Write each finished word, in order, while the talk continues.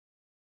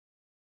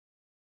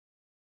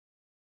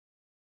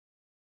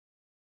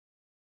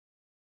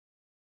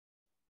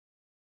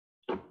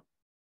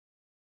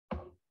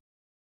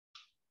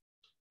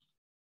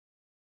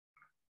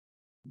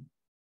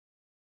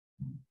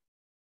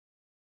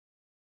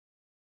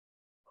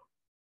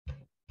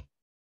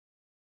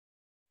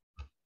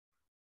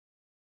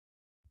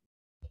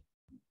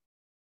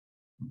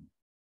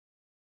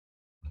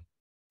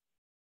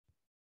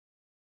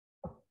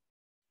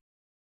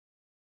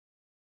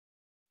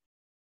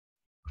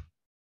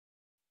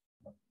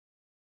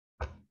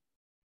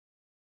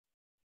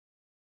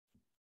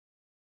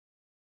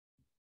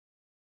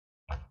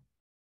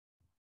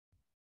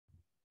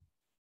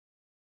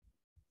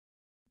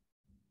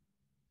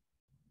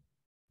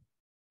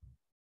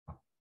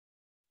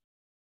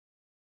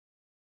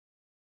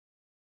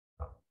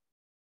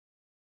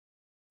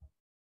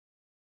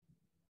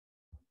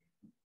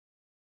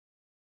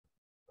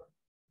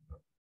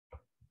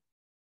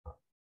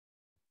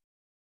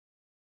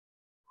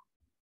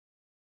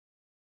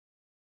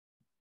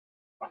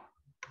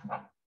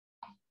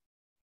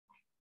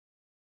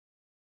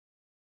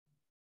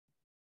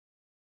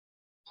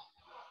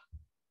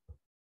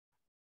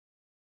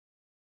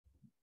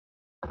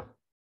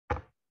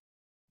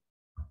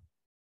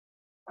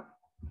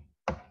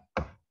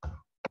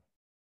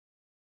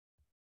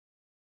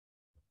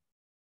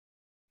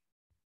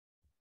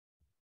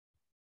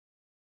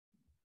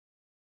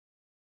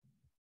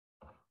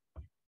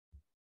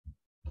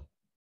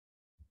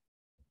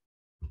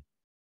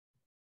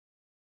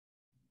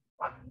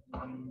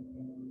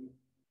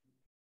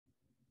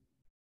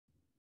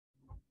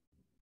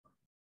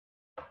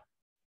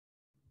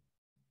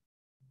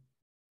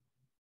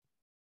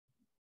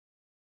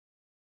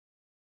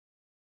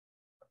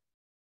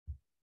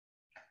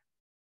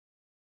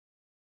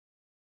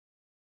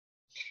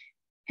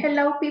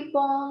Hello,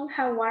 people.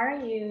 How are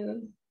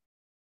you?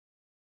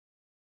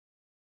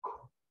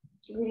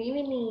 Good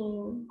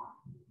evening.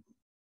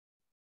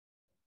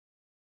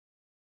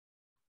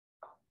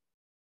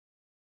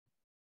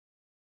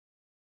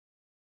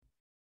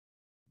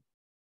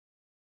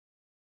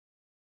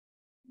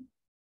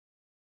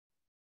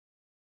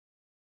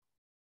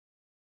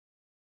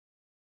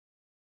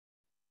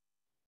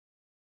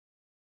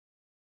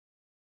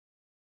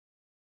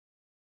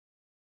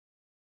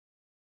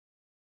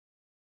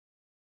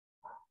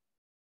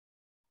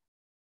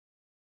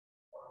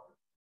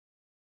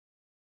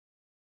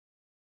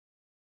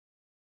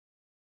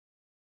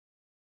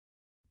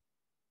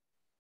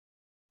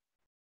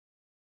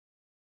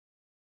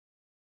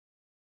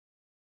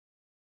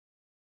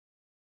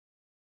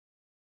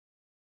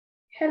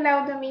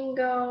 Hello,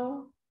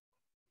 Domingo.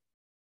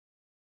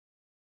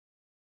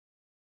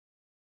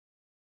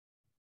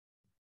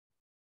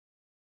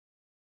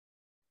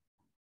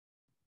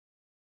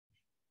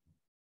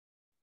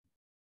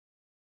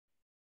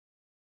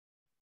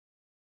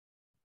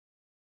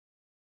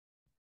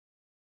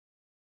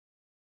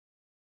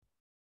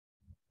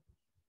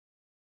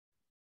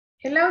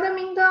 Hello,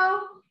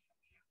 Domingo.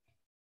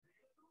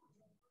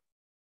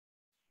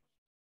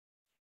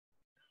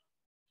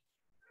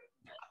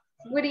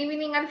 Good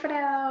evening,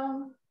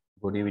 Alfredo.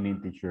 Good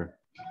evening, teacher.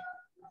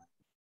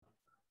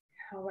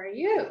 How are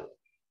you?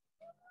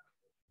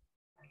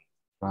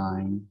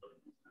 Fine.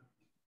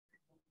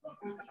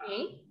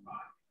 Okay.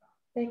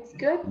 That's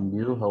good. And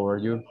you, how are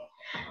you?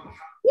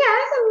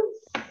 Yes,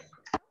 I'm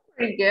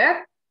pretty good.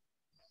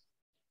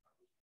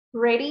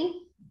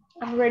 Ready?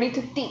 I'm ready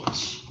to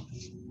teach.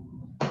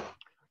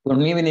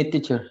 Good evening,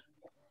 teacher.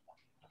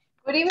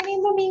 Good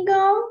evening,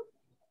 Domingo.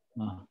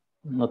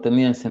 No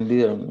tenía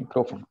encendido el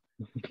micrófono.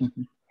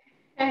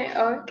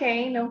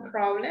 Okay, no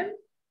problem.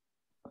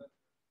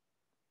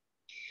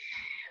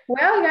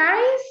 Well,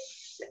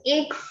 guys,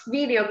 it's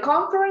video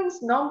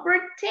conference number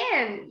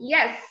 10.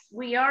 Yes,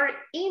 we are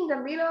in the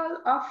middle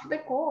of the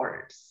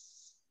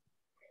course.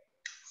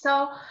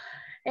 So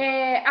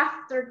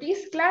after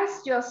this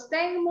class, just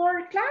 10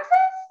 more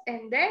classes,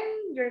 and then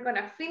you're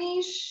gonna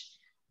finish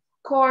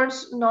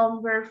course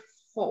number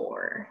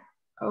 4.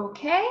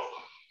 Okay,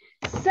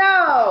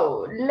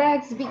 so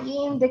let's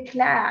begin the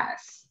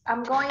class.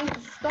 I'm going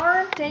to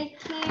start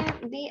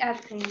taking the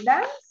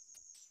attendance.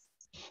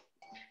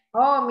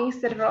 Oh,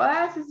 Mr.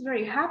 Rodas is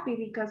very happy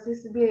because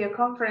this is video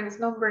conference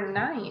number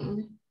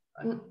 9.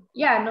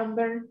 Yeah,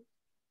 number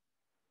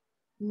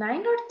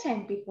 9 or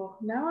 10 people.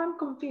 Now I'm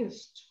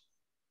confused.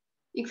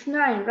 It's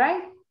 9,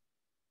 right?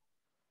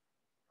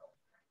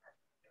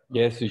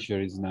 Yes,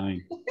 teacher, it's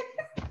 9.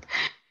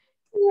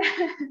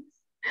 Yes.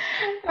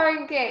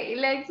 Okay,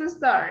 let's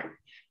start.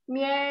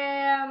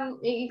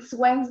 It's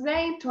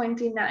Wednesday,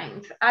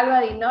 29th.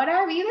 Alba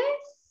Dinora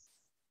Vides?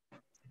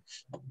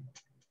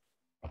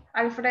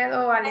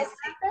 Alfredo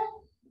Alexander?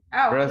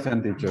 Oh,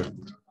 Present, teacher.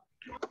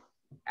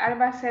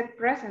 Alba said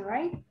present,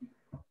 right?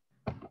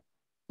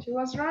 She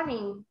was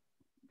running.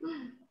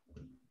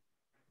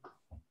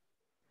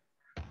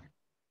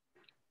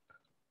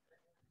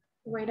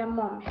 Wait a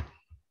moment.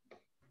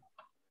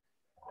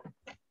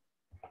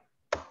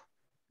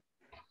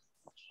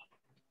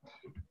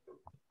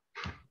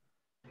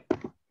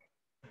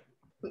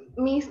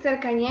 Mr.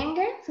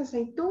 Cañengue,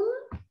 Sasaitún.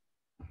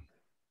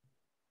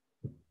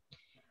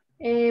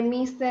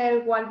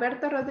 Mr.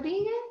 Gualberto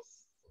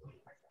Rodríguez.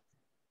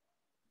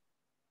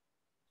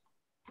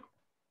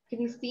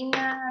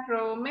 Cristina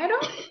Romero.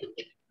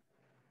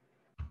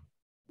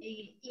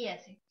 Y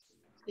así.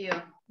 Yo,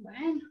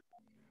 bueno.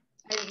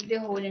 Ahí de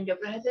Julián, yo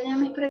presento ya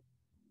mis preguntas.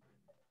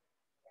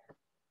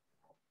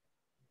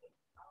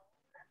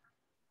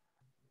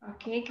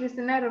 Okay,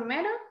 Cristina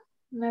Romero,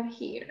 not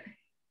here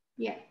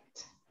yet.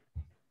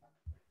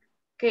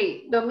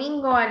 Okay,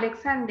 Domingo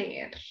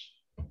Alexander.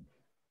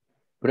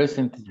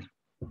 Present, teacher.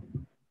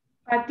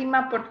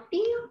 Fátima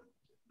Portillo.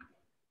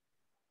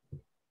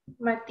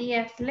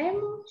 Matías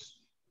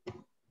Lemos.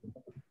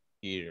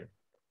 Here.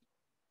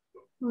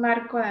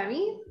 Marco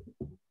David.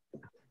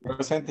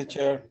 Present,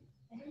 teacher.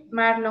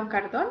 Marlon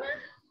Cardona.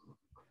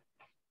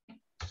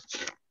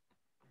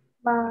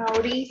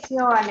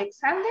 Mauricio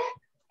Alexander.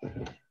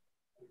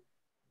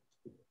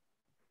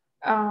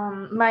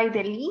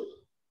 Maideli.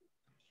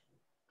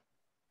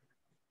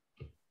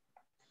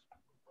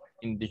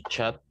 In the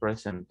chat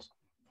present.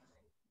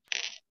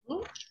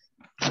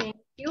 Thank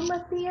you,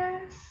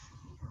 Matías.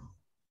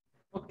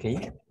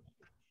 Okay.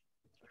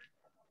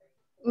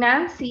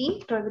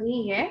 Nancy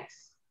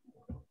Rodríguez.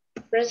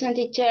 Present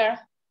teacher.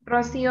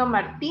 Rocío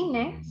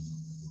Martínez.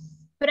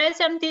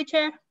 Present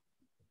teacher.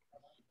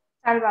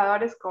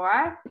 Salvador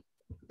Escobar.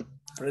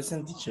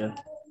 Present teacher.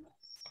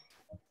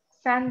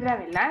 Sandra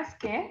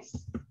Velázquez.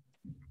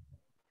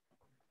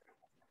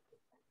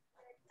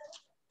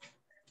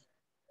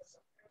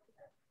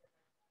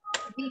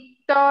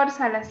 Víctor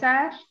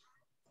Salazar.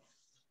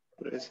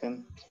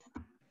 Present.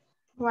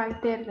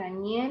 Walter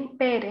Daniel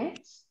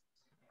Pérez.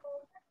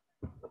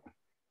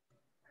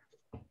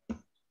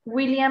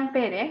 William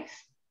Pérez.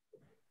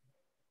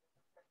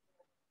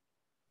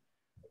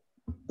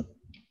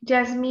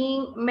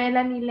 Jasmine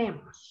Melanie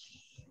Lemos.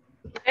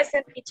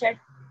 Present teacher.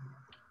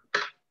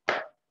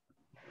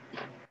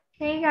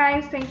 Hey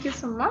guys, thank you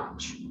so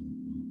much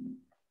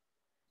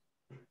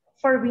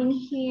for being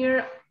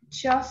here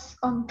just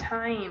on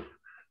time.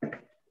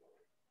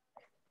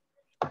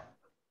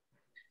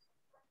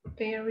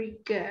 Very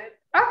good.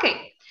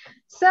 Okay,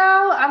 so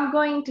I'm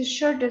going to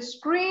share the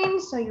screen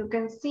so you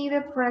can see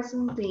the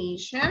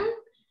presentation.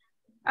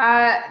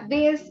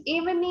 This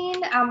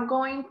evening, I'm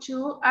going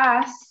to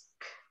ask,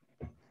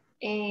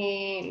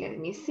 let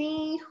me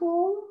see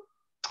who,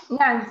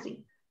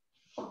 Nancy.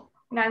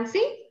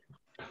 Nancy?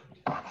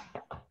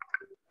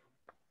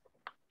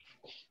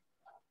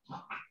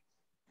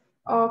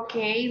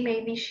 Okay,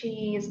 maybe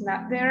she is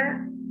not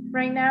there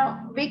right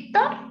now.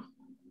 Victor?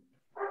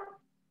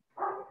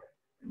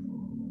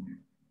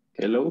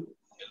 Hello.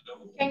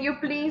 Can you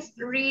please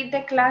read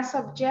the class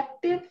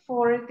objective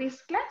for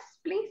this class,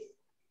 please?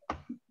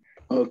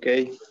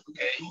 Okay.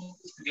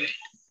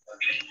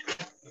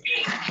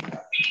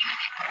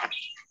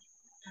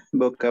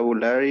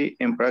 Vocabulary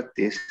and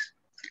practice.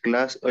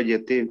 Class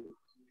objective.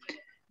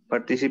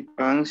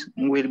 Participants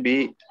will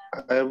be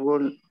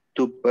able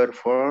to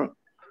perform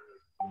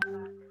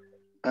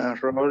a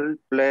role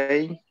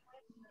play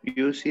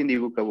using the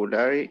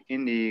vocabulary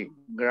in the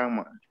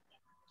grammar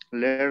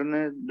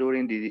learned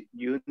during the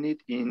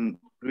unit in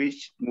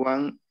which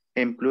one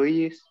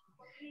employee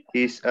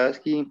is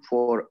asking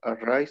for a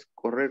rise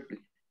correctly.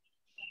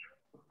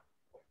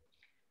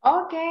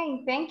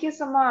 Okay, thank you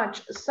so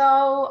much.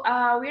 So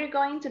we're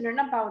going to learn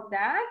about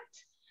that.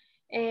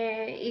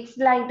 It's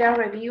like the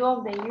review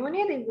of the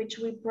unit in which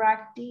we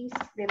practice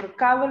the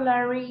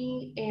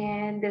vocabulary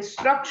and the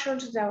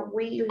structures that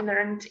we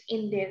learned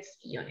in this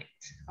unit,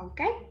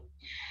 okay?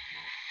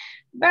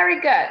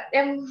 Very good.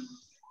 And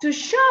to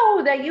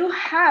show that you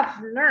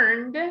have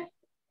learned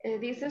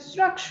these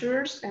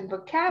structures and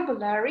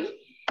vocabulary,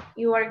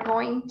 you are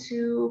going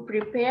to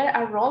prepare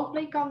a role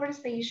play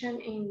conversation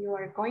and you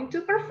are going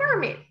to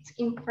perform it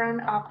in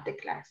front of the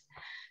class.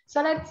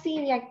 So let's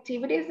see the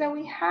activities that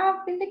we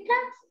have in the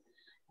class.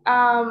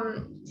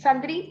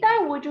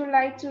 Sandrita, would you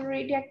like to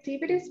read the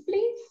activities,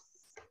 please?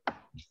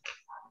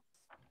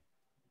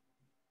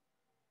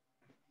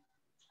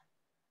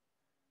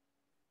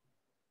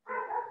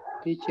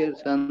 Teacher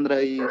Sandra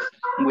is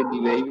with the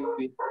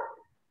baby.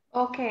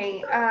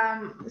 Okay,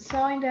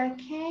 so in that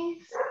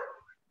case,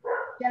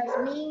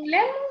 Jasmine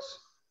Lemos.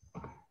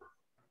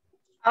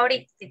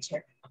 Audit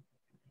teacher.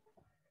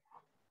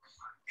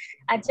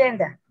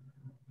 Agenda.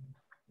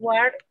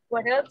 What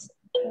else?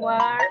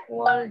 What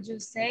would you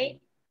say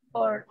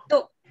or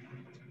do?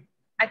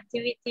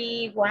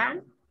 Activity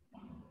 1.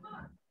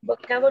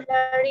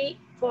 Vocabulary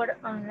for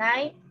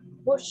online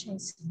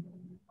purchasing.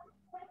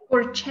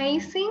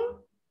 Purchasing.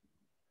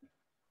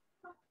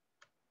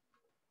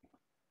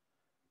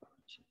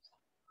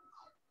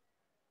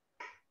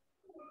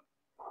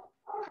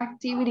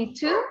 Activity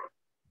 2.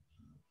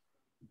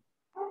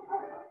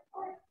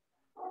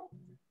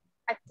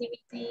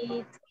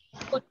 Activity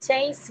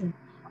purchasing.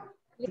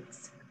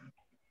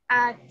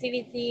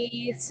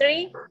 Activity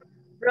 3,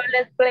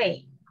 role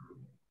play.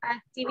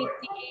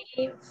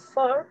 Activity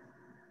 4,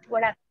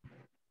 wrap.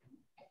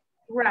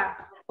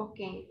 Wrap.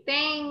 Okay,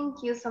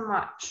 thank you so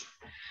much.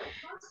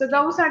 So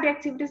those are the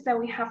activities that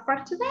we have for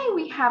today.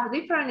 We have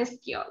different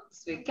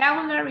skills: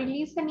 vocabulary,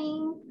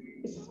 listening,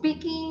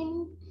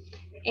 speaking,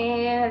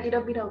 and a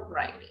little bit of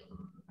writing.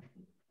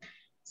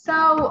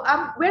 So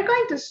we're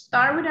going to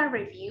start with a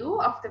review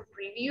of the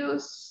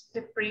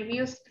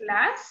previous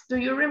class. Do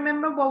you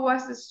remember what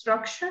was the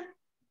structure?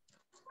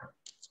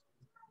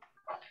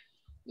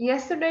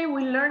 Yesterday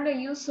we learned the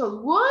use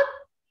of would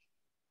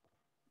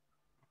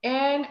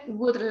and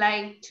would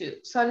like to.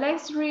 So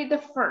let's read the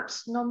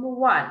first, number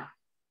 1.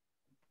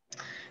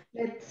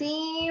 Let's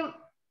see,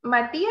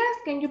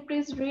 Matías, can you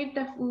please read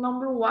the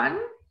number 1?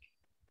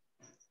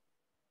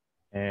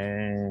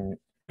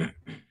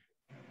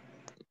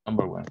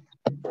 Number 1.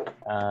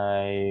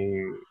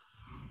 I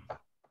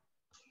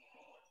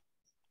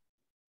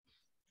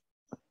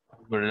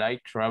would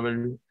like to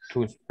travel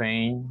to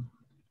Spain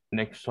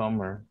next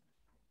summer,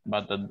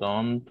 but I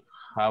don't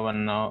have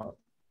enough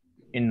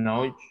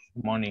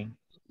money.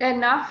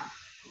 Enough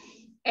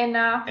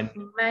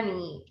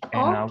money.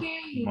 Enough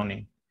Okay.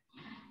 money.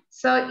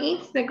 So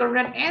it's the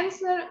correct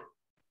answer.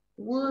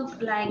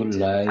 Would like Would to.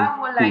 like I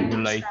would like Would to.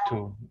 like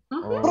to.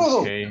 Mhm.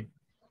 Okay.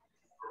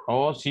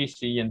 Oh, sí,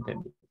 sí, ya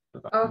entendí.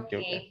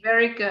 Okay,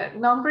 very good.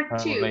 Number I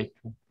would 2. like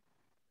to.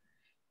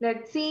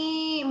 Let's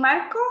see,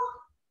 Marco.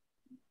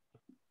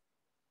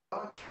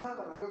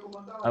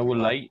 I would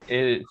like,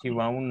 si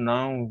va un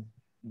noun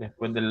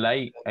después del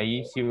like,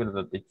 ahí sí,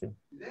 ¿verdad, teacher?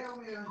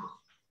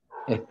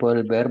 es por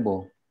el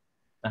verbo.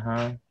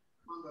 Ajá.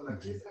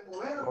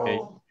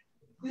 Okay.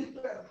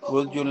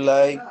 Would you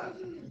like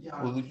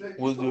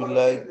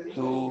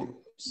to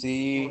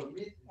see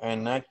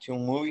an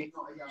action movie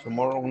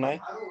tomorrow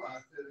night?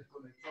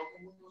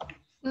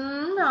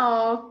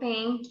 No,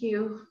 thank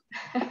you.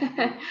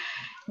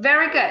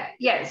 Very good.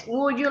 Yes.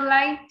 Would you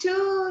like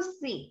to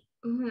see?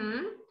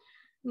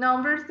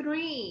 Number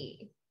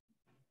 3.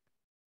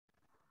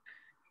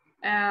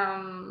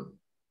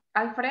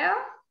 Alfredo?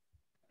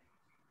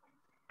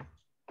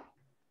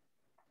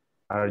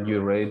 Are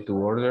you ready to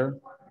order?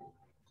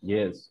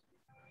 Yes.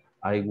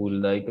 I would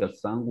like a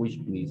sandwich,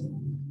 please.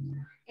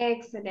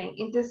 Excellent.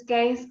 In this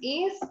case,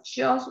 is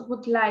just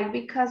would like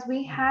because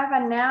we have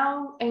a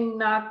noun and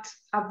not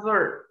a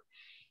verb.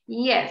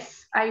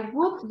 Yes, I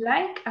would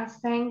like a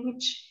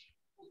sandwich,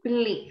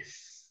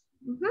 please.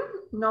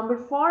 Number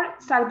 4,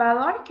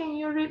 Salvador, can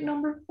you read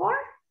number 4?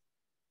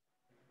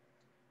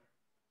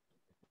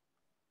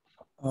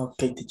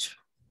 Okay, teacher.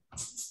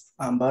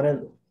 But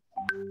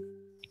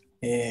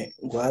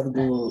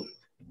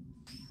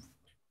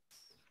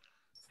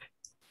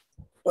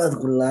what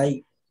would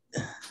like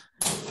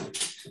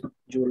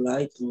you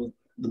like to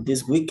do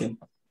this weekend?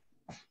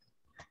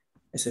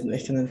 Es que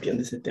no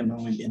entiendo ese tema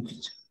muy bien,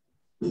 teacher.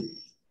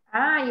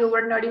 Ah, you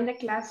were not in the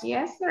class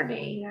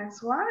yesterday,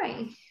 that's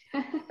why.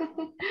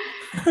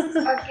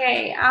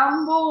 Okay,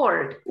 I'm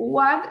bored.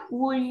 What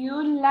would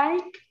you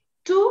like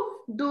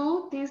to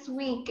do this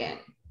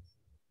weekend?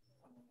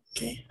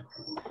 Okay.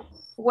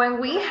 When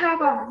we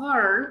have a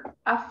verb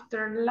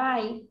after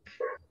like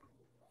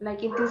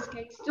in this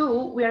case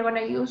do, we are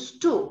gonna use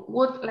to,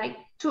 would like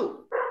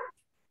to.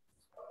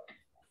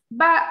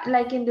 But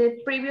like in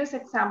the previous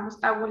examples,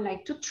 I would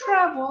like to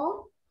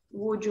travel.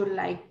 Would you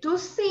like to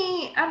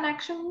see an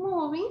action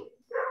movie?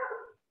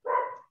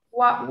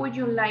 What would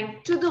you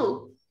like to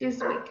do this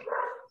weekend?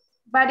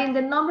 But in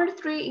the number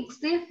 3, it's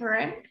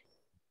different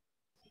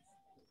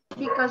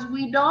because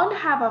we don't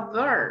have a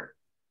verb.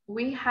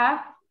 We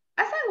have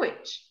a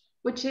sandwich,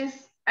 which is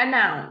a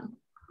noun,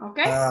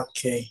 okay?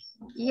 Okay.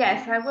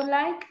 Yes, I would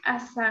like a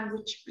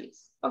sandwich,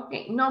 please.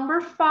 Okay, number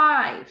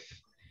 5.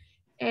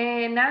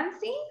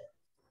 Nancy?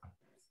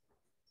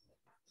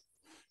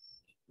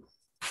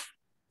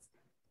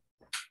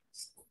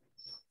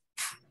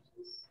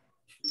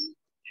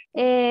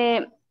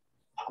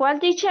 ¿Cuál,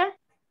 teacher?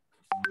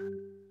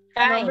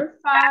 Number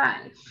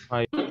 5.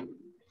 Hi.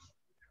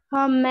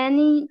 How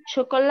many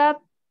chocolate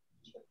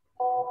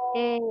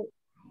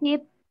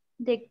keep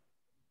the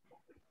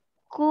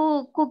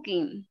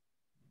cooking?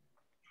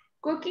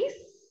 Cookies?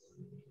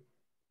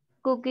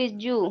 Cookies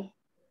you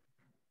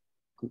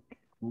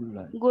Would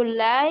like. would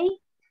like,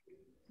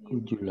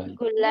 Would you like?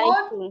 would like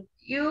What to.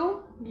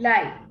 you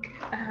like?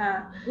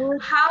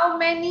 Would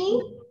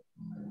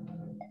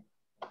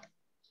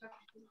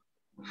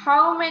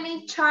How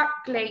many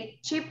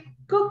chocolate chip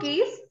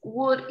cookies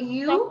would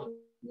you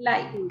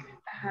like?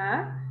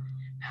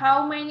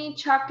 How many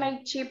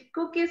chocolate chip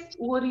cookies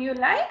would you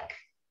like?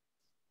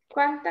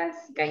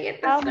 ¿Cuántas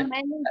galletas how de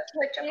many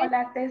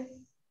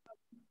chocolates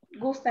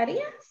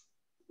gustarías?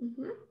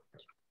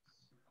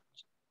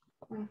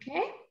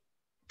 Okay.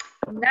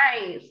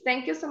 Nice.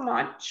 Thank you so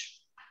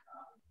much.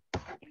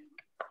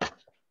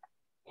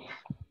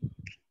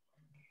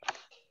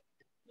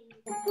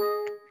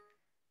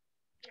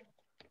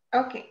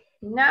 Okay,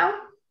 now,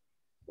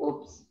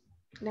 oops,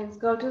 let's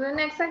go to the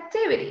next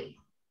activity.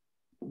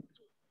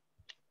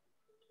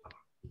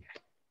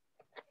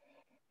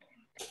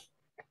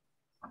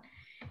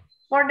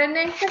 For the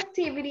next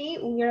activity,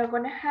 we are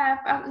going to have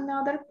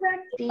another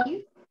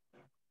practice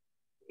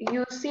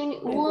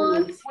using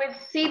would with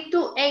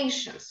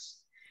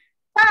situations.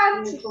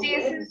 But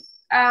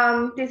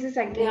this is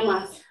a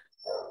game.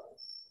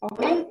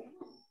 Okay,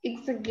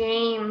 it's a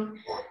game.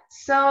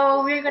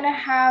 So we're going to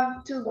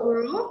have 2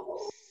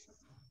 groups.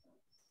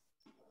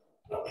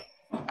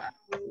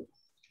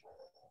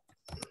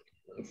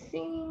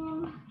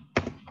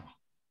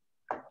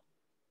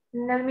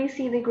 Let me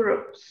see the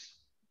groups.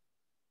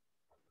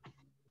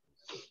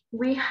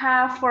 We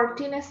have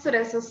 14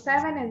 students, so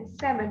 7 and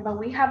 7, but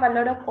we have a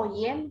lot of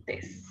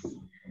oyentes.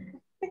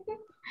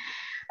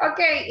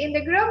 Okay, in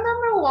the group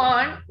number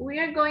 1, we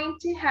are going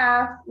to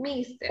have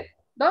Mr.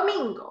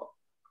 Domingo,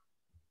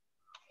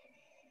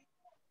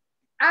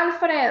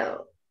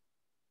 Alfredo,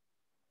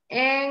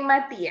 and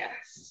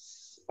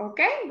Matías.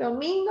 Okay,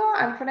 Domingo,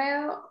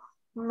 Alfredo,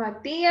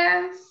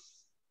 Matías,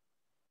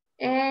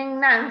 and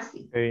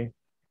Nancy. Okay.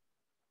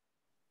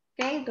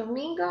 Okay,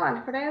 Domingo,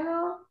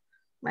 Alfredo,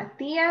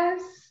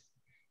 Matías,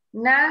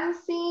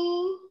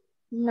 Nancy,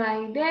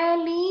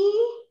 Maideli,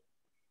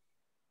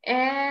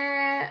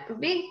 and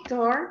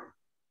Victor,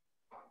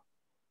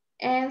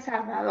 and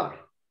Salvador.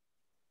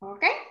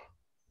 Okay?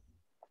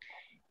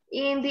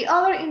 In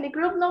the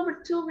group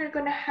number 2, we're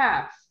gonna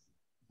have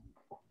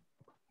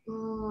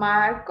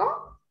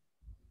Marco,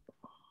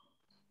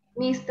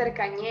 Mr.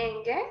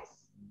 Cañengues,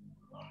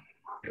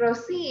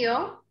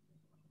 Rocío,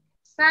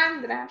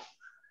 Sandra,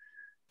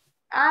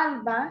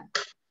 Alba,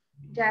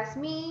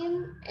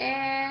 Jasmine,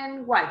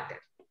 and Walter.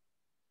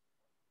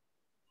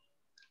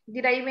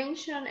 Did I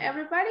mention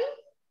everybody?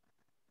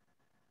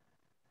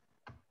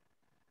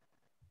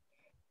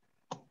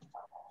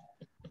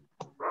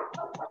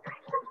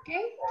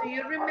 Okay, do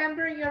you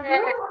remember your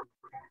group?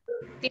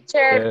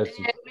 Teacher, Yes.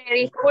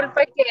 me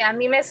disculpa que a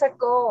mí me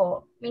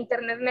sacó, mi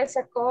internet me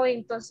sacó y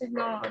entonces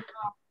no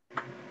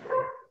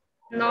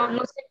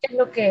sé qué es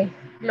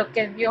lo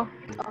que vio.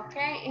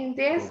 Okay, in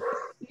this,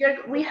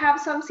 we have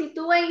some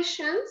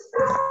situations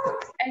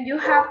and you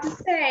have to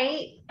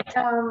say,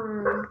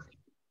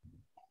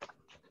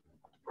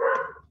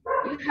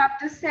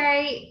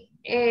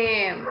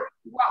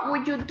 what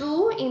would you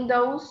do in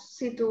those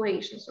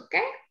situations,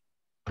 okay?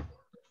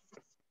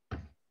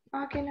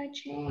 How can I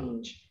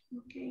change?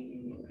 Okay,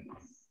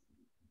 anyways.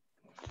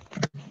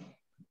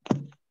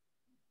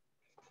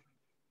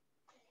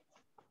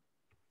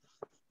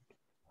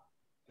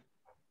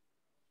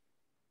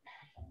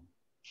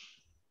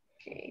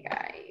 Okay,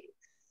 guys.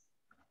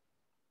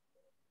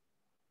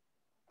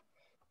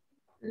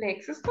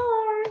 Let's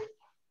start.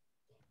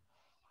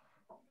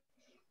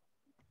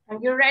 Are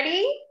you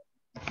ready?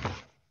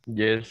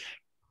 Yes.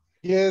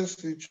 Yes,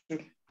 teacher.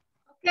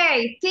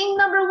 Okay, team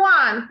number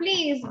 1,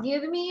 please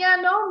give me a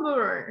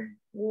number.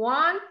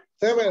 1.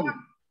 7.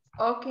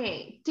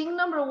 Okay, team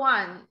number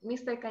 1,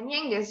 Mr.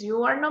 Cañengues,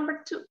 you are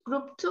number 2,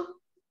 group 2.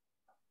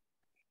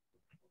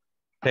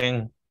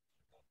 10.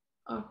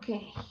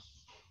 Okay.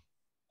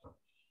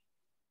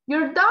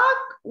 Your dog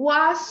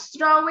was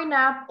throwing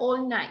up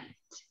all night.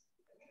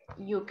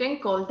 You can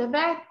call the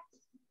vet.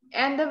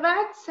 And the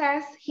vet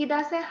says he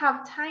doesn't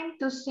have time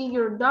to see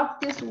your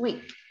dog this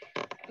week.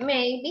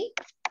 Maybe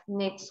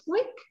next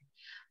week.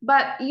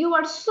 But you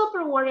are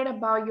super worried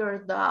about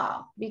your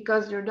dog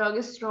because your dog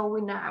is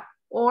throwing up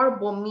or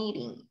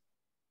vomiting.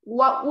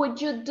 What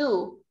would you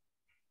do?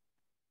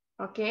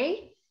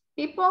 Okay,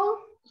 people,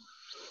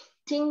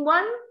 team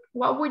 1,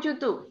 what would you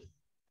do?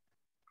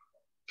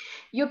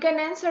 You can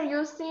answer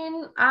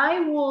using I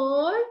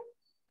would.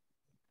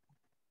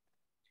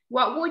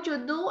 What would you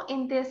do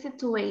in this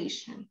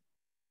situation?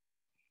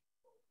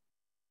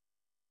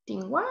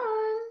 Team 1.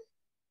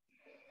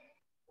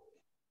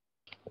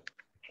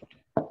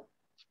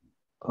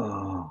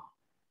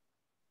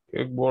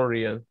 Qué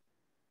worried.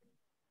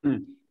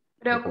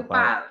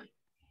 Preocupado.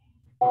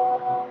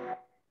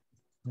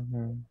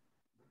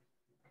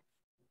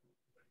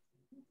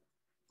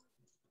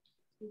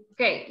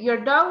 Okay,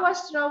 your dog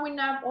was throwing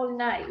up all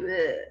night,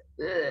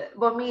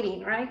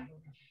 vomiting, right?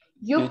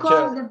 You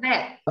call the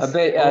vet. A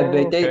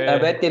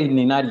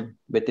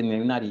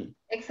veterinary.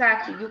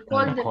 Exactly, you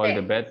call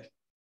the vet.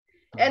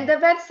 And the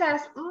vet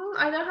says,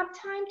 I don't have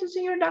time to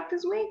see your dog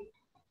this week.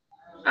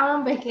 I'm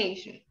on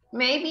vacation,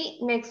 maybe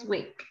next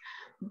week.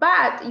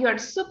 But you're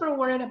super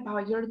worried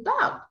about your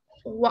dog.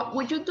 What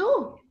would you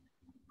do?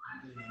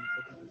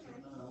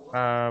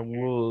 I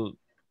will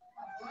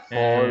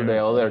call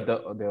the other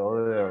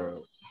doctor.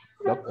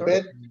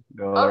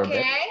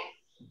 Okay.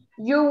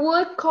 You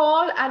would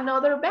call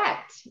another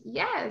vet.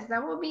 Yes,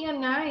 that would be a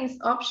nice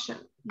option.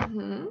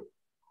 Very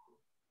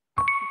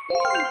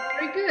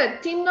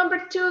good. Team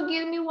number 2,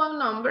 give me one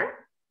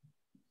number.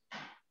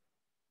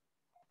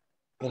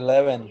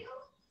 11.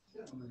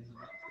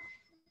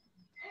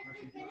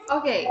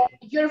 Okay,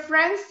 your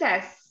friend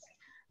says,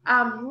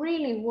 I'm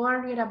really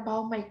worried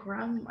about my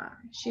grandma.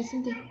 She's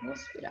in the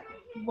hospital.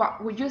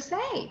 What would you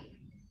say?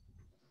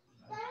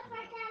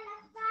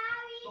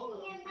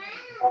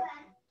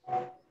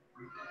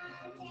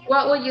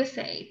 What would you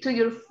say to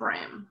your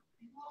friend?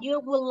 You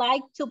would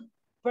like to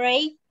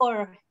pray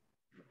for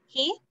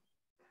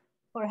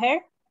her?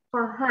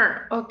 For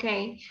her,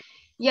 okay.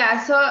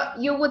 Yeah, so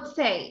you would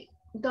say,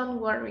 don't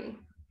worry.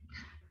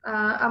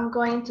 I'm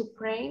going to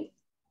pray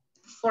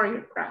for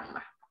your grandma.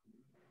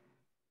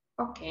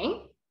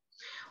 Okay.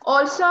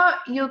 Also,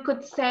 you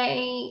could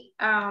say,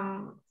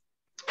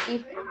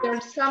 if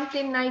there's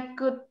something I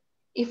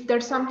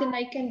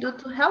can do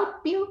to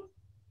help you,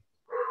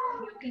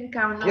 you can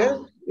count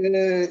on.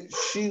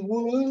 Yes, he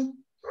would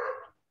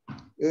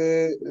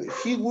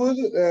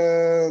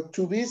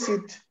to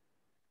visit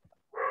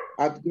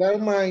at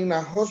grandma in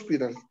a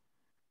hospital.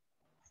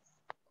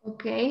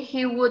 Okay,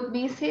 he would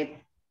visit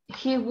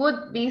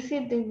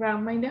the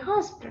grandma in the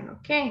hospital.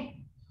 Okay.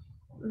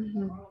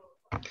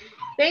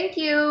 Thank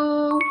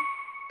you.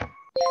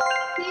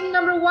 Team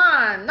number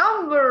 1,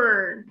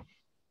 number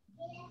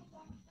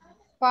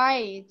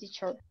 5,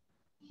 teacher.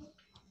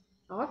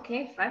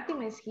 Okay,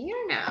 Fatima is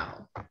here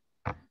now.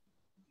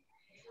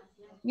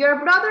 Your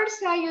brother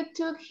said you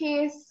took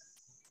his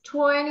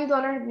 $20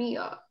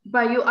 bill,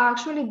 but you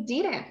actually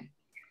didn't.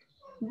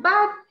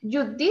 But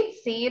you did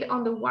see it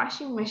on the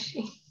washing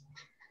machine.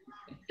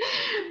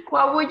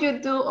 What would you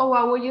do or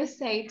what would you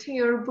say to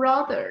your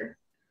brother?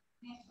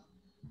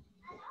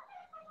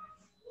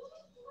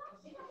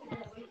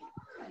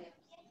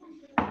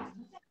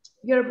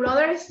 Your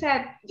brother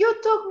said, you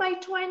took my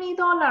 $20.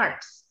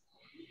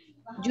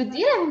 You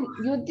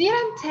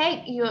didn't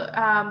take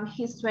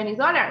his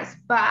 $20,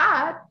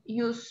 but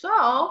you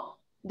saw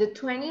the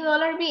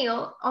 $20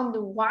 bill on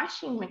the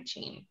washing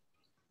machine.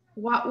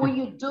 What would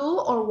you do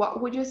or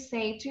what would you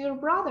say to your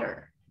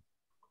brother?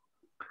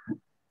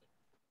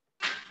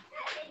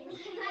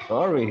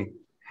 Sorry.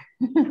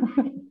 You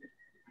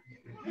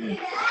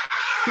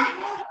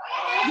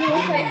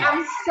will say,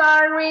 I'm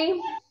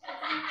sorry.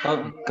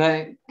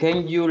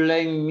 Can you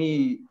lend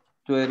me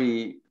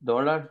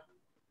 $20?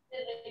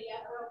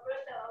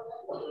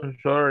 I'm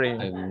sorry.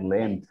 I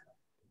lent.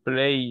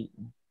 Play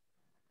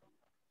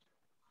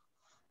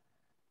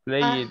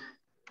it.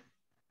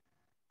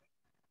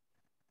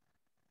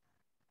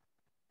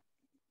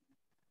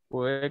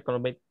 Juegue con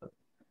los 20.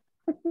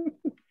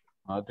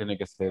 No, tiene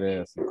que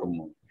ser así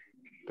como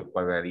que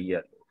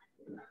pagaría.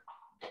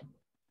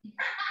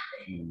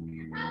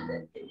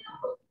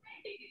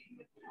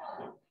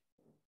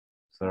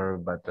 Sorry,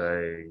 but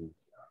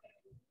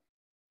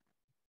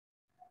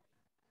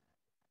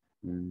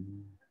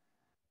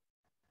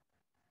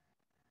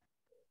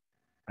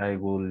I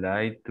would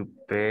like to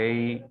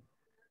pay.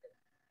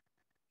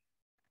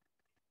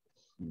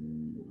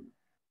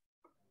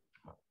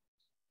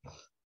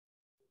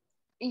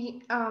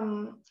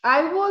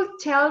 I will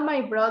tell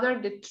my brother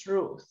the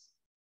truth.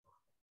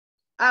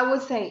 I will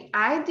say,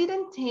 I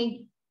didn't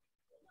take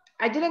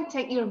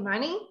your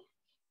money,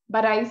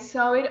 but I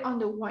saw it on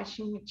the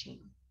washing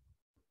machine.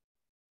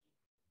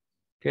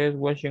 ¿Qué es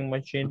washing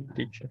machine,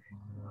 teacher?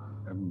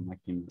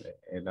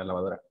 La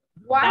lavadora.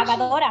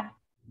 Lavadora.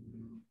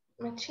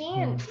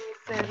 Machine.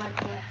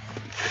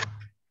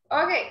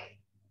 Okay.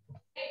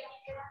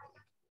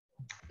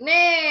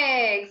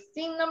 Next,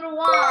 team number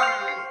 1.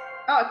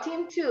 Oh,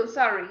 team 2,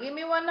 sorry. Give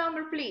me one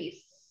number,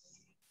 please.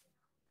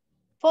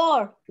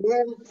 4.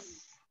 12.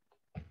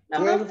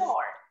 Number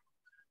 4.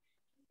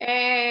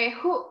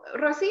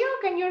 Rocio,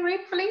 can you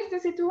read, please, the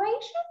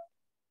situation?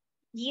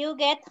 You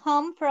get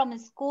home from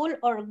school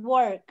or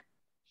work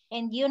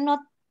and you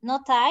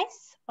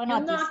notice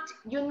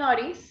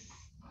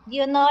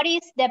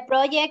the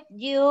project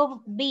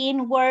you've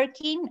been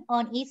working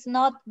on is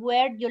not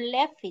where you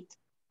left it.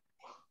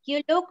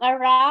 You look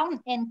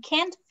around and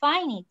can't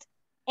find it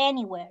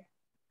anywhere.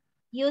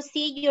 You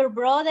see your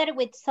brother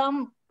with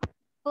some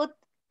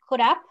cut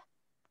up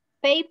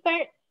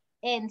paper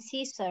and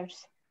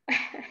scissors.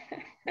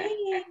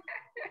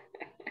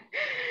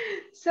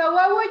 So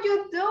what would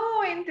you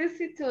do in this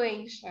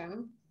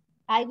situation?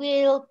 I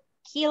will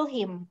kill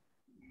him.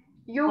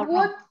 You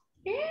would?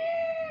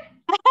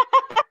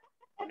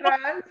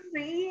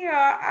 Rocio,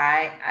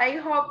 I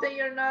hope that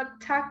you're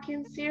not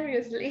talking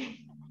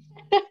seriously.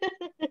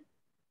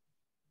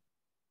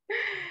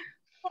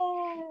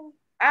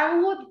 I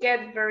would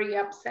get very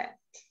upset.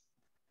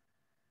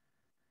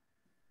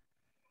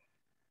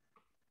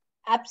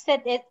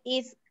 Upset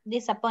is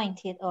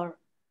disappointed or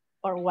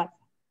what?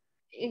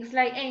 It's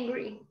like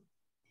angry.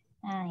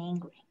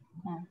 Angry.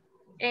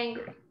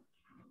 Angry.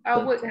 I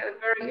would get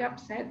very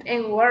upset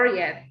and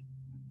worried.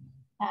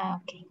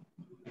 Okay.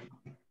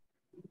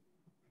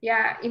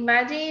 Yeah,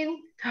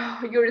 imagine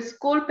your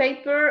school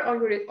paper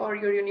or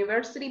your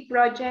university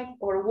project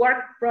or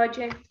work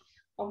project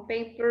on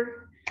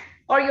paper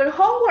or your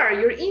homework,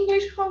 your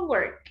English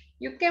homework.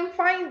 You can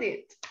find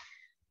it.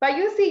 But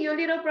you see your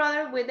little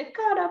brother with the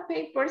cut-up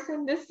papers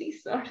and the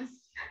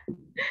scissors.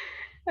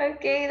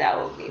 Okay, that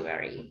will be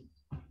very,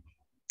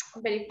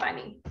 very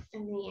funny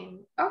in the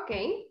end.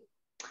 Okay.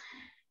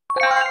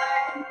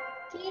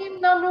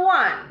 Team number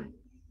 1.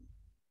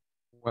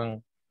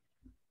 One.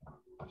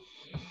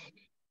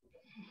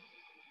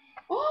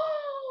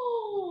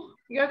 Oh,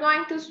 you're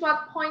going to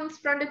swap points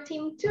from the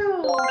team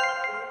 2.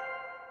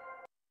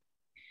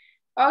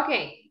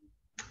 Okay.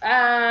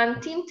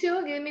 Team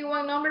 2, give me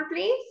one number,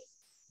 please.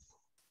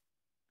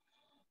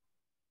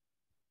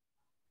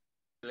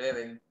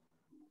 11.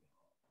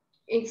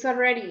 It's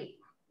already,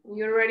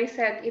 you already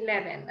said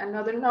 11,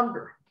 another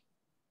number.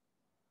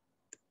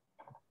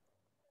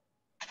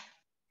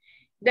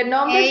 The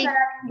numbers 8.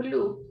 are in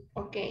blue,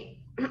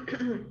 okay.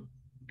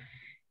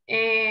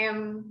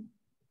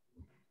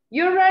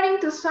 You're running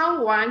to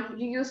someone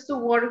you used to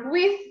work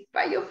with,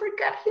 but you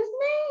forgot his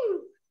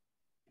name.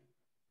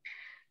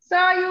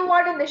 So you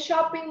are in the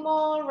shopping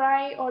mall,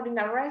 right? Or in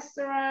a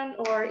restaurant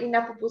or in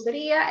a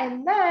pupuseria,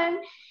 and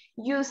then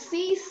you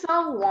see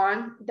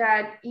someone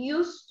that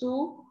used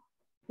to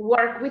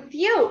work with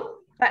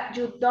you, but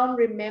you don't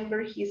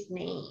remember his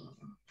name.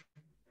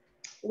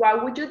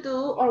 What would you do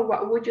or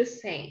what would you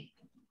say?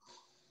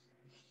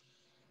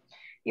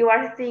 You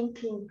are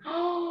thinking,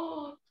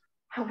 oh,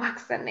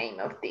 what's the name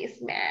of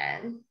this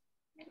man?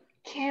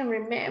 Can't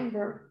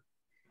remember.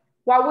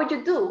 What would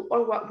you do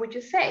or what would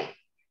you say?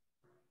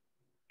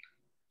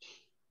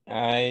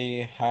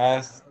 I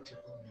asked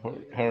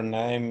her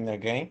name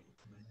again.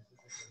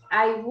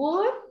 I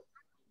would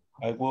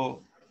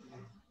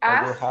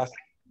Ask.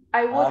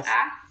 I would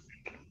ask.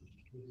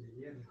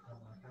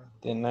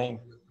 The name.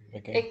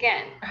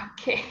 Again.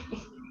 Okay.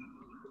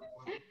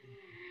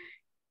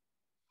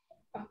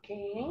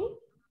 Okay.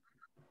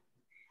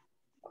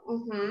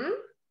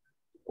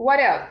 What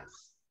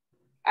else?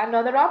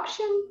 Another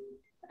option?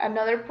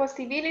 Another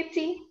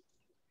possibility?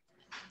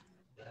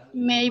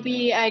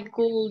 Maybe I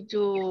could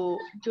do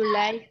you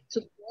like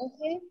to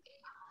coffee?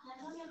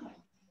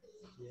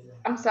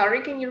 I'm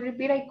sorry, can you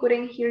repeat? I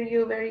couldn't hear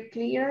you very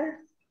clearly.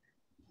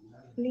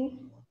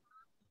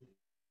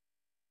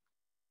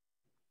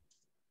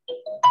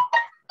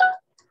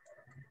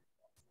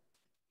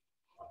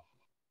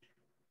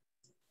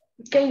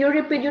 Can you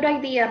repeat your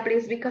idea,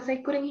 please? Because I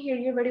couldn't hear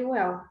you very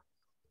well.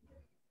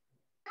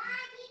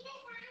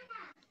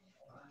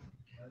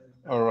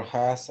 Or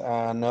has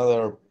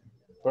another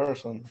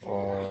person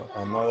or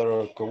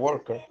another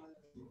coworker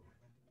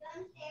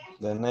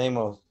the name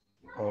of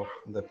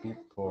the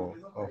people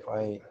of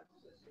I.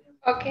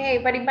 Okay,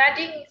 but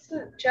imagine it's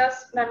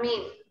just, I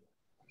mean,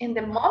 in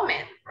the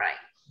moment, right?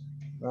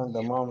 At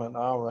the moment,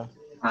 all right.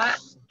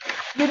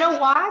 You know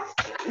what?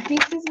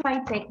 This is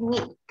my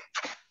technique.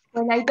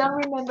 When I don't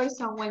remember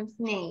someone's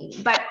name,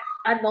 but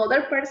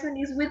another person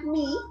is with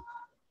me,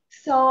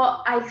 so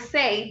I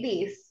say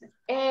this.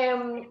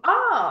 And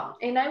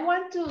I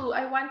want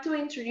to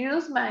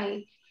introduce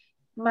my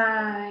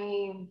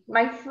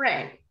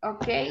friend,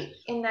 okay?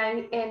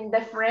 And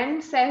the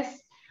friend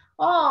says,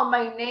 oh,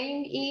 my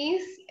name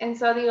is, and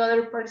so the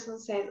other person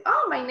says,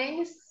 oh, my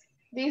name is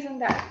this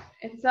and that.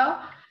 And so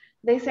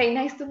they say,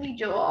 nice to meet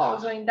you. Oh,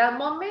 so in that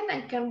moment, I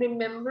can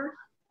remember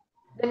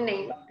the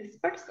name of this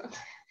person.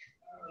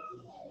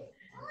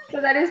 So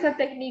that is the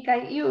technique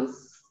I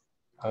use.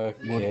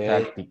 Okay. Good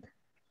tactic.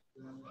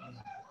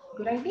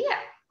 Good idea.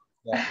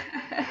 Yeah.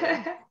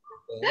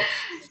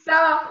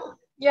 So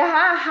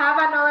yeah, have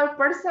another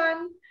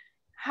person,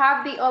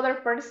 have the other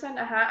person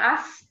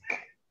ask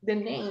the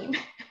name.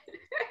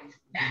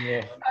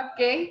 Yeah.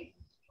 Okay,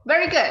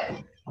 very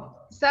good.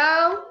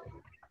 So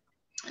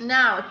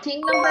now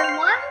team number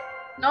one,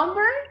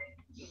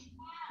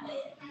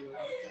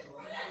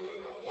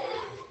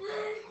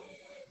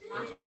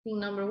 team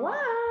number 1.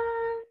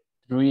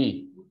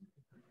 3.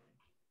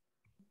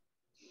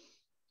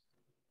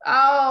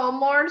 Oh,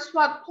 more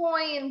swap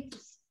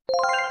points.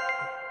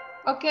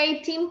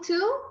 Okay, team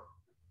 2.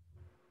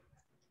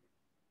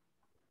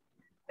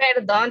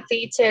 Perdón,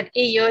 teacher.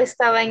 Y yo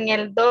estaba en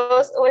el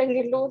 2 o en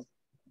el 1.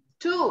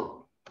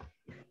 2.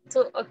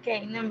 2,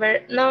 okay.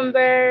 Number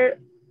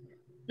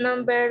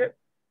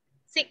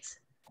 6.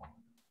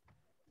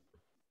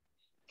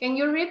 Can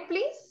you read,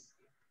 please?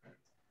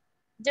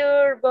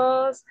 Your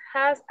boss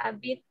has a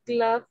big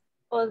glove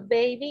of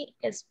baby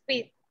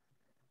speed.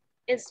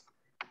 Speed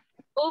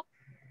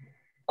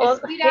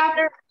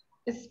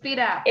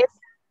up.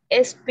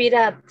 Speed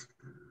up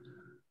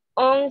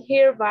on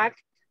her back,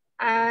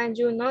 and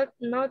you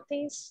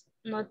notice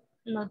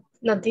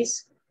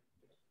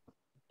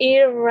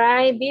it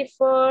right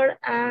before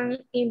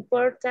an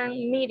important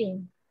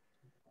meeting.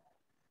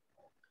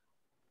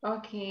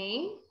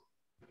 Okay.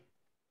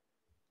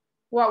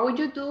 What would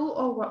you do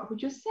or what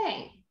would you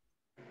say?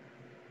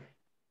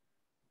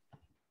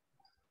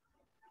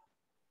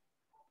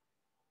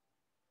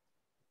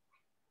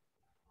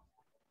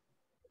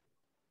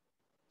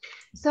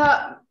 So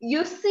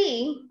you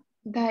see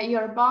that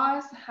your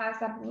boss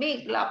has a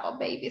big lump of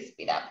baby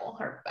speed up on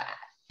her back.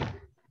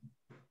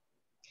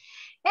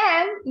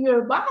 And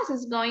your boss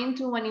is going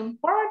to an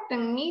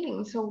important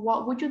meeting. So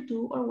what would you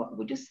do or what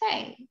would you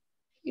say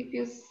if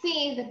you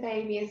see the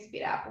baby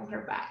speed up on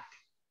her back?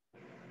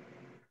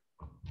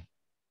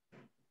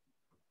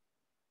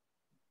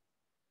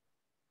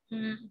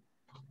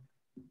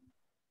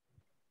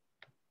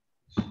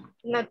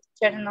 No,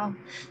 teacher, no.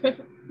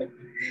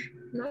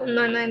 No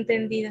he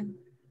entendido.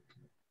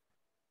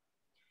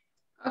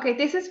 Okay,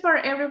 this is for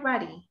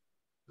everybody.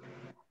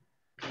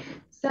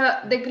 So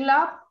the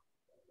glove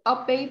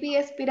of baby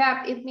speed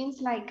up, it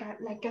means like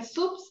a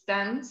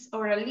substance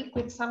or a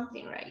liquid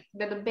something, right?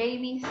 That the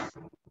babies,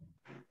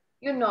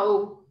 you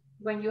know,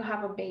 when you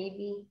have a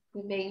baby,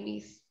 the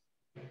babies,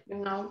 you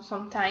know,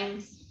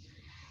 sometimes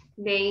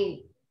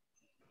they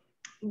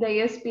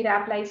speed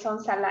up like some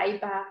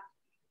saliva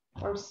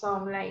or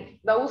some like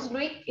those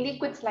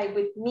liquids like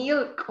with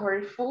milk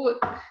or food.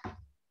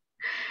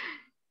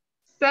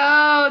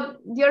 So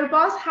your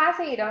boss has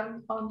it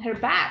on her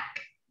back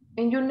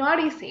and you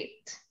notice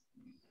it.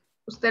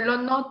 Usted lo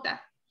nota.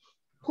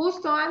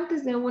 Justo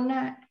antes de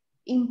una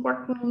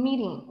important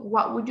meeting,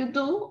 what would you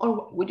do or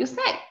what would you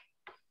say?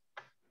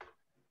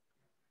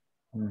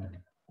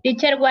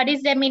 Teacher, what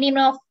is the meaning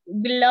of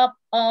glove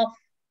of?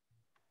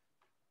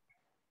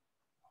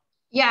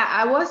 Yeah,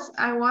 I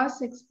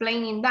was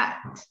explaining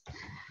that.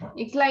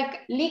 It's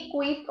like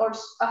liquid or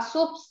a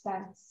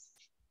substance.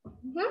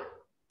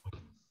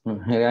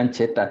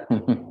 Gancheta.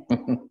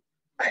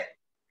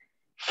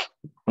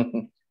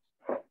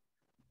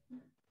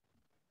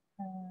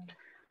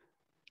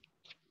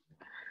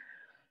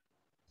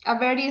 A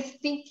very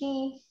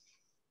sticky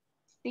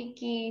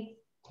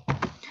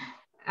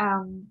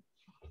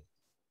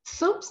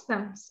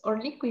substance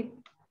or liquid.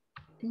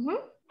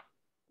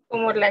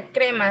 Como las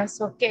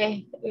cremas o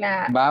qué.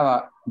 La...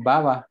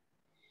 Baba.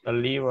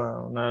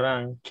 Saliva, una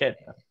gran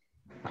cheta.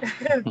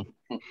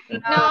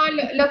 No,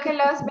 lo que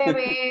los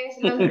bebés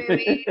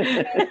saben,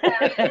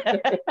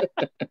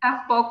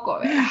 tampoco,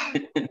 ¿verdad?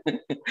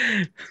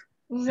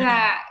 O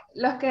sea,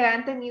 los que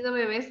han tenido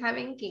bebés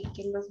saben que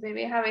los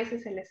bebés a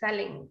veces se les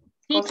salen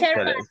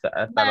cosas.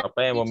 Hasta lo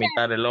puede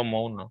vomitar el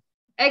lomo uno.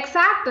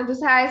 Exacto,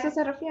 entonces a eso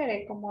se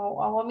refiere,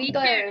 como a vómito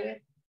de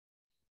bebé.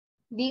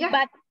 Diga.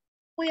 But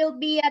will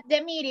be at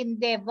the meeting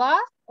the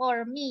boss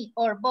or me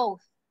or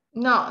both?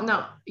 No,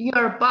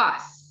 your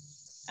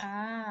boss.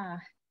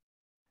 Ah.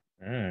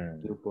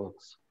 Your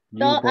boss.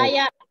 So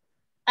I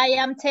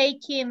am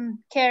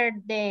taking care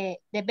the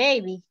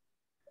baby.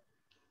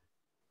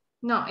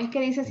 No, es que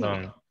dice así.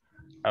 No.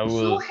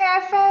 Su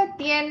jefe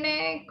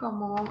tiene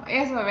como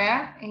eso,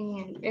 ¿verdad?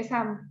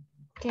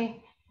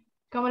 ¿Qué?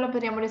 ¿Cómo lo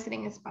podríamos decir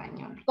en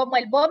español? Como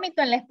el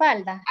vómito en la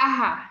espalda.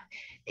 Ajá.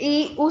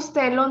 Y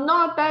usted lo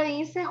nota,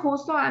 dice,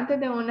 justo antes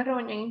de una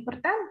reunión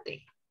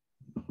importante.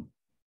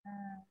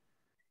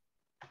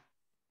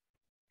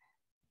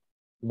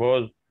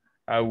 Vos,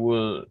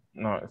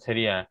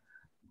 sería,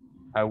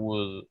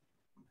 would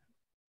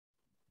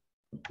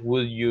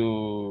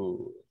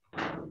you...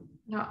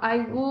 No,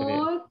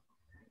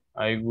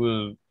 I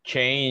will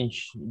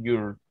change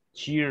your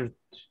shirt.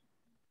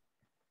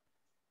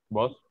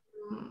 ¿Vos?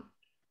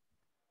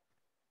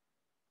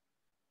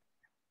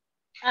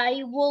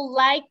 I would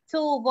like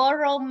to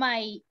borrow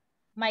my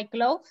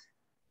clothes.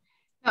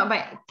 No,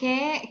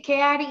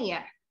 ¿qué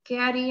haría? ¿Qué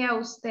haría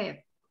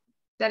usted?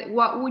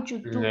 What would you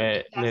do?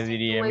 Le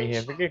diría a mi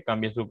jefe que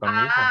cambie su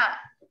camisa.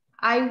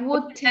 I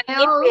would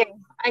tell...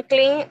 I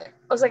clean,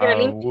 o sea, que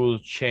I will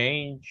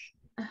change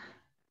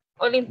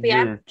o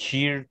limpiar. your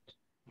shirt.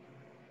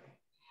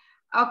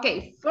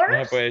 Okay, first...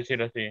 No se puede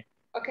decir así.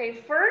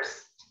 Okay,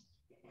 first,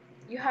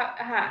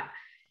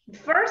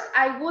 first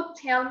I would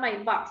tell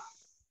my boss.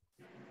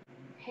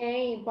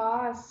 Hey,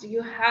 boss,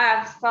 you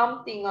have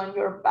something on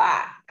your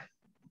back.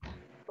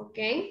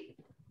 Okay.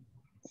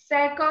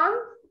 Second,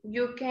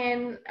 you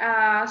can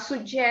I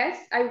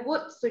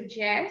would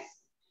suggest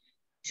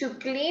to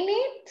clean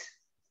it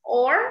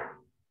or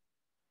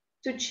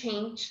to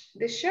change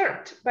the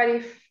shirt. But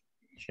if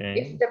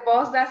the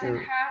boss doesn't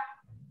have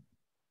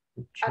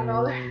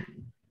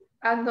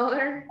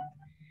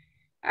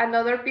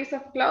another piece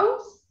of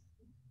clothes,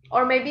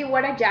 or maybe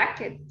wear a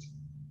jacket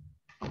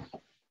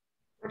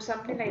or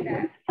something like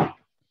that.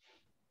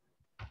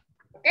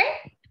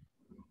 Okay?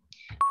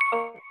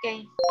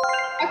 Okay.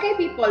 Okay,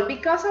 people,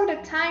 because of the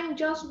time,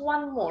 just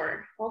one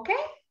more, okay?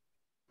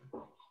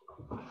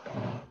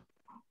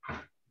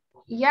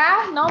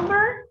 Yeah,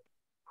 number?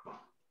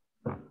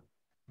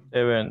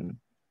 7.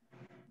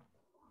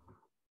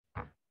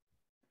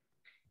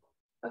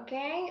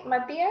 Okay,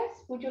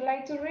 Matthias, would you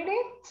like to read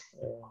it?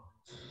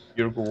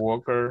 Your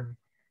coworker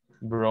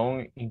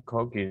brought in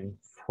cookies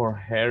for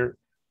her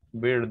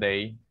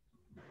birthday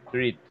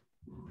treat,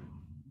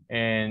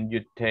 and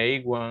you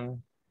take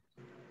one,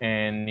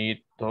 and it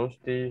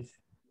tastes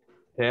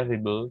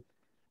terrible,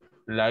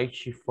 like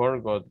she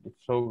forgot the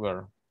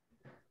sugar.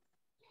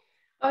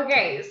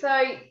 Okay, so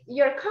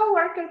your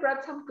coworker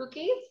brought some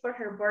cookies for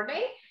her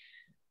birthday,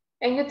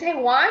 and you take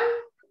one,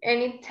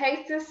 and it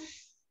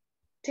tastes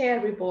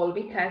terrible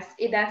because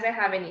it doesn't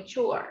have any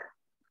sugar.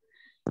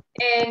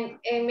 And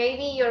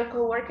maybe your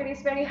coworker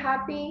is very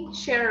happy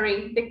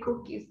sharing the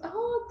cookies.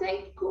 Oh,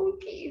 take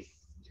cookies.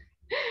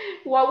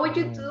 What would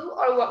you do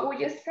or what would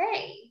you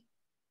say?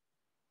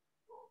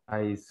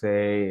 I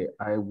say,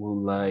 I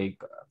would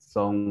like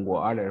some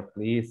water,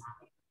 please.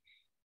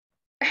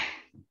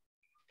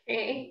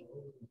 Okay.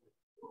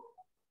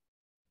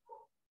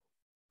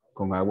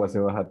 Con agua se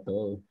baja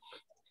todo.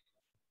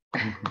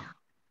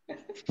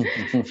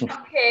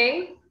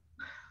 Okay.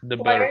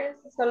 What is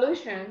the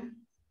solution?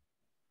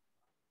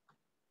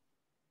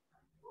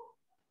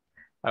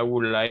 I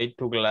would like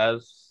 2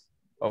 glasses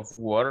of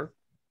water.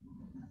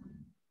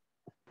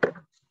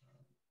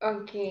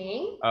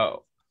 Okay.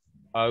 How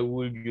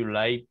would you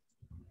like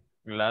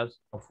glass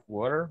of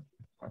water?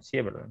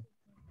 Así, ¿verdad?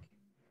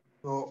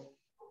 No.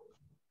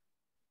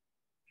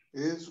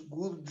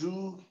 Would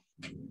you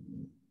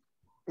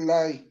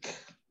like?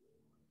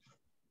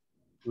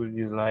 Would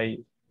you like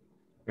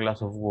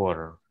glass of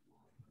water?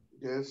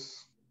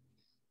 Yes.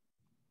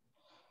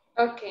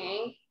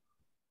 Okay.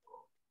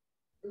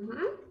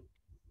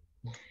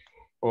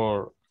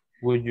 Or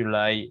would you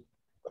like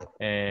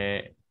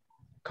a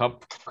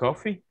cup of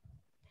coffee?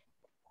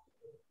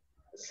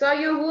 So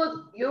you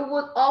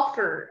would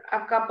offer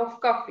a cup of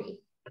coffee.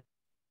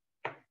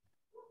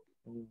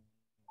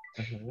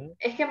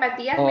 Es que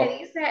Matías me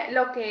dice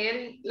lo que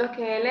él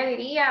le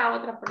diría a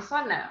otra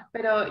persona,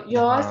 pero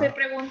yo estoy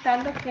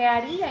preguntando qué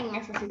haría en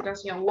esa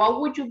situación. What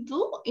would you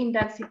do in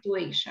that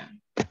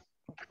situation?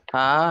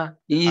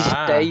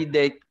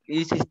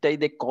 Stay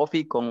the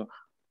coffee con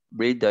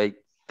birthday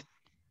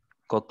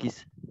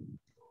cookies.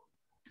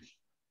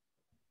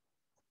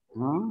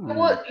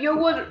 You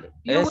would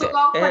Es,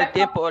 go es for el a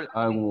tiempo,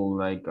 I would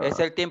like es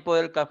el tiempo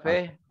del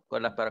café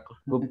con la para.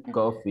 cup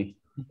coffee.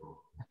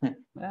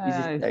 This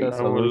is It's like- a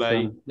I would like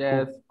solution.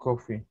 Yes.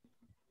 coffee.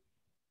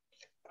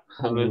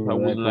 I Always I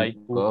would like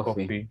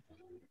coffee. coffee.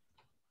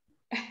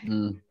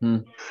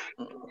 Ujú.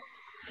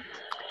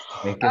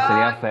 Es que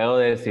sería feo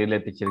decirle,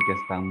 teacher, que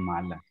es tan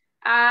mala.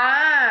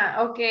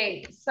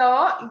 Okay.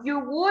 So you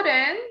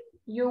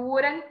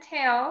wouldn't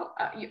tell,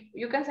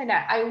 you can say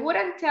that. I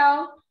wouldn't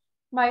tell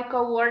my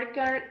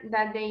coworker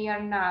that they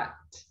are not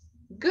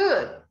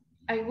good.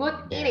 I would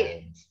eat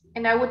it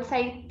and I would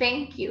say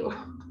thank you.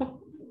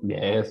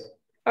 Yes.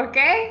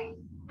 Okay?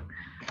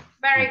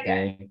 Very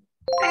good.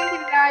 Thank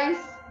you guys.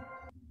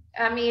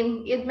 I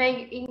mean, it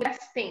made us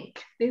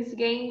think. This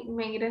game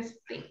made us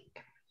think.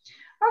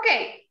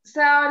 Okay,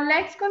 so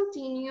let's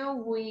continue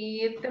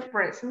with the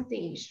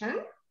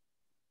presentation.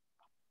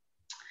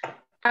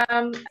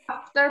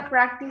 After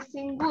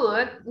practicing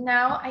would,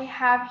 now I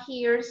have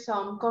here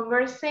some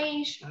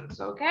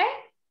conversations, okay?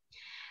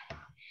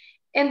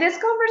 In these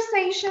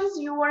conversations,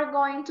 you are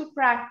going to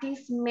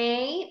practice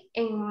may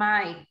and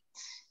might,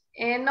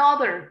 and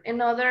other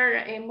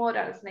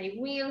modals like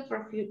will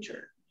for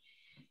future.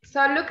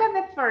 So look at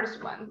the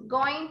first one,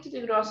 going to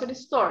the grocery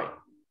store.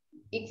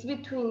 It's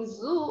between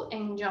Sue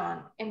and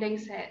John, and they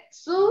said,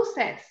 Sue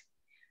says,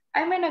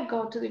 I'm gonna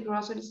go to the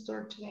grocery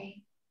store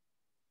today.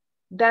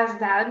 Does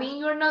that mean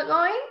you're not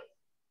going?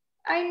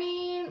 I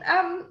mean,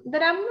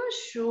 that I'm not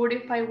sure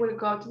if I will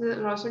go to the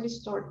grocery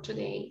store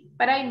today,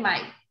 but I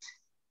might.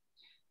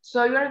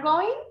 So you're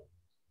going?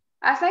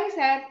 As I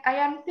said, I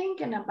am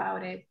thinking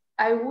about it.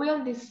 I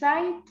will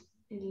decide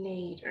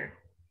later,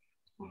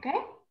 okay?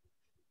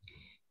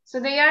 So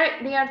they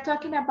are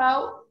talking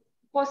about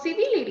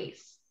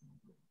possibilities.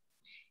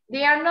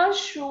 They are not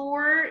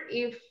sure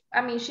if,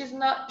 she's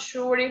not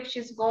sure if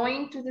she's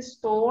going to the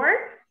store,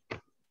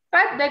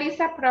 but there is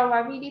a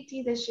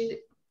probability that she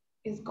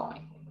is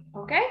going,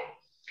 okay?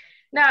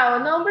 Now,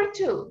 number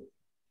two,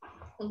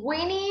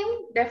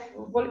 winning the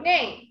football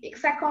game.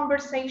 It's a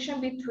conversation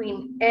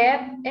between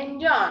Ed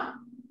and John.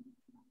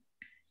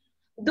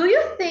 Do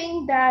you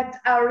think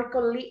that our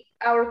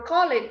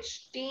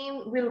college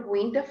team will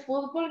win the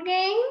football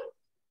game?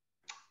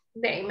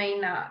 They may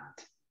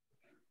not.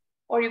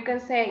 Or you can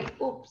say,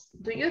 oops,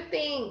 do you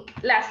think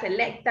La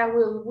Selecta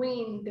will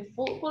win the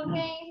football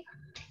game?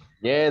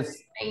 Yes.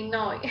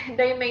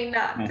 They may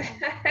not.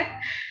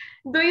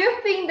 Do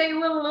you think they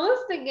will lose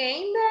the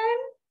game then?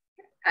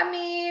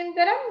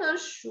 That I'm not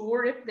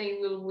sure if they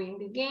will win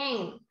the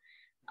game.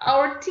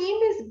 Our team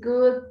is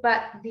good,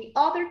 but the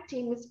other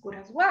team is good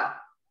as well.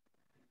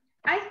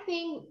 I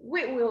think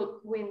we will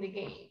win the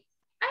game.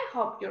 I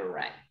hope you're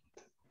right.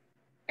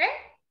 Okay?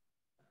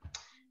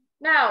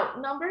 Now,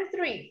 number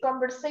three,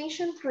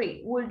 conversation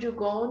three. Would you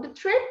go on the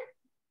trip?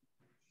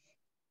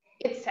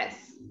 It says,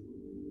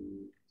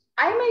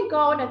 I may go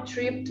on a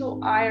trip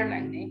to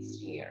Ireland next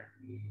year.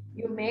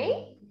 You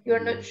may? You're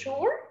not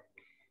sure?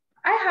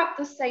 I have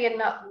to say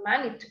enough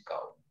money to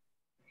go.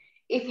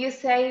 If you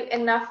save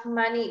enough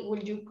money,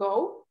 will you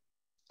go?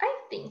 I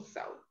think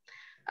so.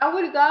 I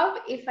will go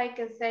if I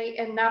can save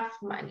enough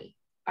money.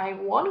 I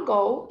won't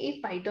go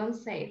if I don't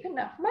save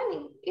enough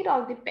money. It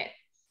all depends.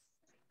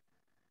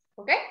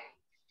 Okay?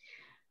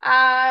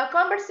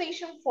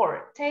 Conversation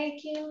four,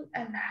 taking a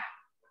nap.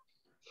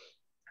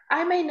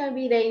 I may not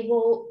be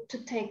able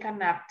to take a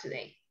nap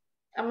today.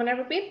 I'm gonna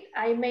repeat,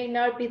 I may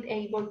not be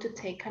able to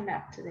take a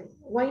nap today.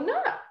 Why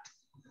not?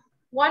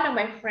 One of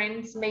my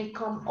friends may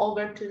come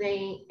over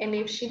today, and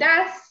if she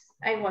does,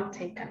 I won't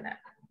take a nap.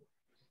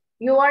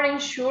 You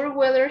aren't sure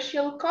whether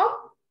she'll come?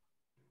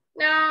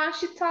 No,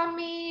 she told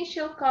me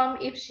she'll come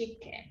if she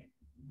can.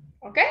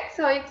 Okay,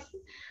 so it's,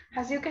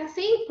 as you can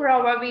see,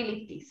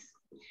 probabilities.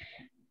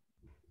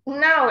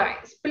 Now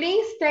guys,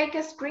 please take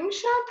a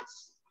screenshot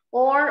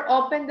or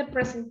open the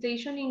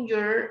presentation in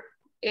your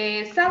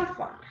cell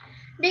phone,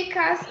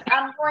 because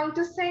I'm going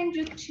to send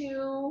you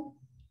two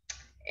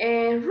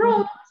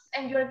rules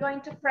and you're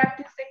going to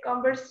practice the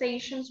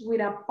conversations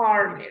with a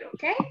partner,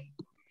 okay?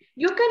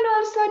 You can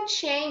also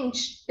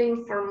change the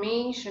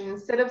information.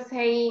 Instead of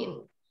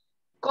saying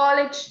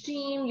college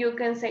team, you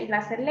can say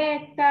La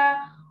Selecta,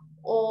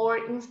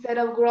 or instead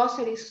of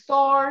grocery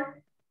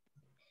store,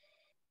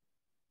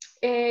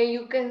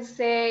 you can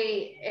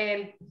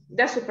say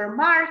the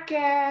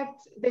supermarket,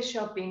 the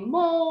shopping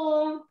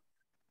mall,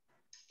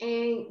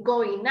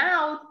 going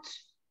out,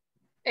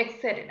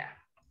 etc.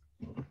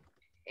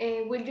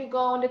 Will you go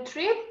on the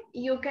trip?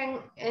 You can,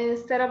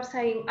 instead of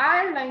saying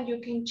Ireland, you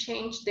can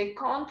change the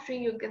country.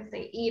 You can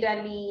say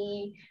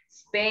Italy,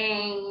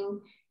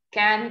 Spain,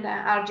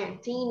 Canada,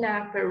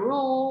 Argentina,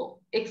 Peru,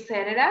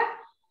 etc.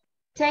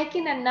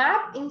 Taking a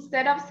nap,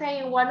 instead of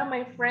saying one of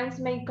my friends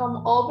may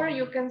come over,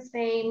 you can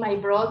say my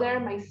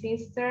brother, my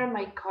sister,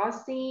 my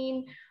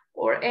cousin,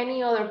 or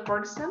any other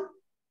person.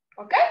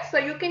 Okay, so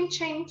you can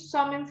change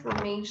some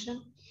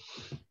information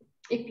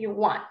if you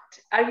want.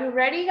 Are you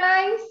ready,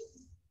 guys?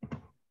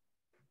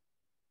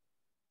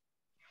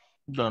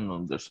 Don't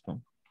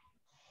understand.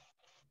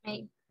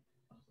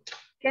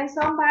 Can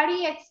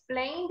somebody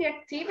explain the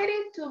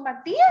activity to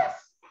Matías?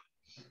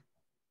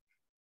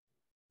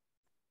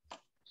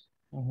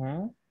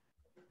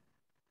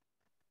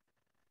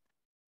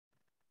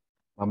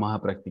 Vamos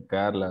a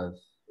practicar las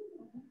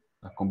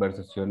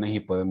conversaciones y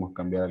podemos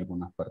cambiar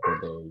algunas partes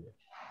de ellas.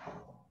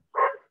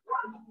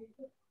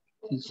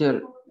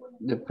 Teacher,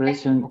 the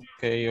present,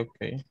 Okay.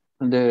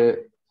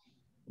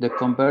 the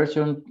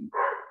conversion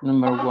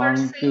number 1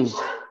 and 2.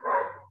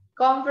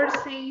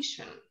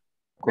 Conversation.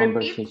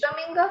 Repeat,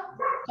 Domingo.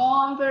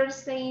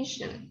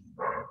 Conversation.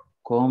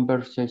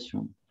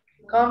 Conversation.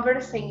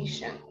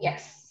 Conversation,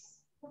 yes.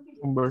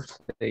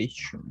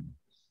 Conversation.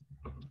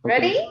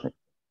 Ready?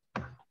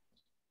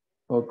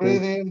 Okay.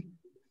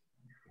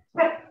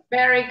 Ready.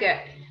 Very good.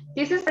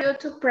 This is for you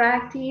to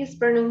practice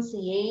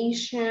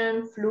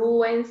pronunciation,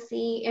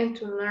 fluency, and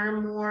to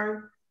learn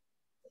more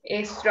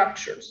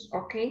structures,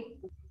 okay?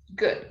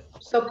 Good.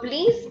 So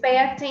please pay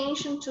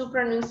attention to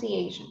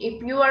pronunciation.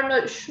 If you are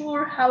not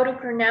sure how to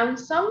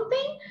pronounce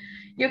something,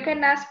 you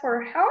can ask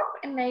for help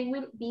and I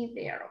will be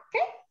there,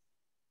 okay?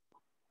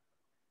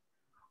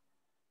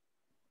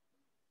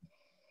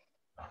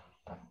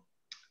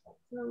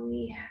 So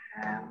we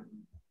have...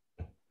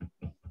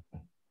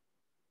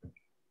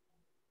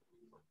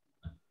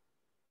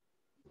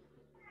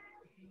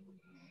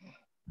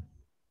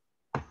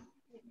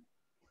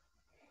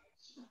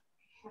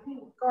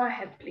 Go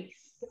ahead,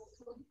 please.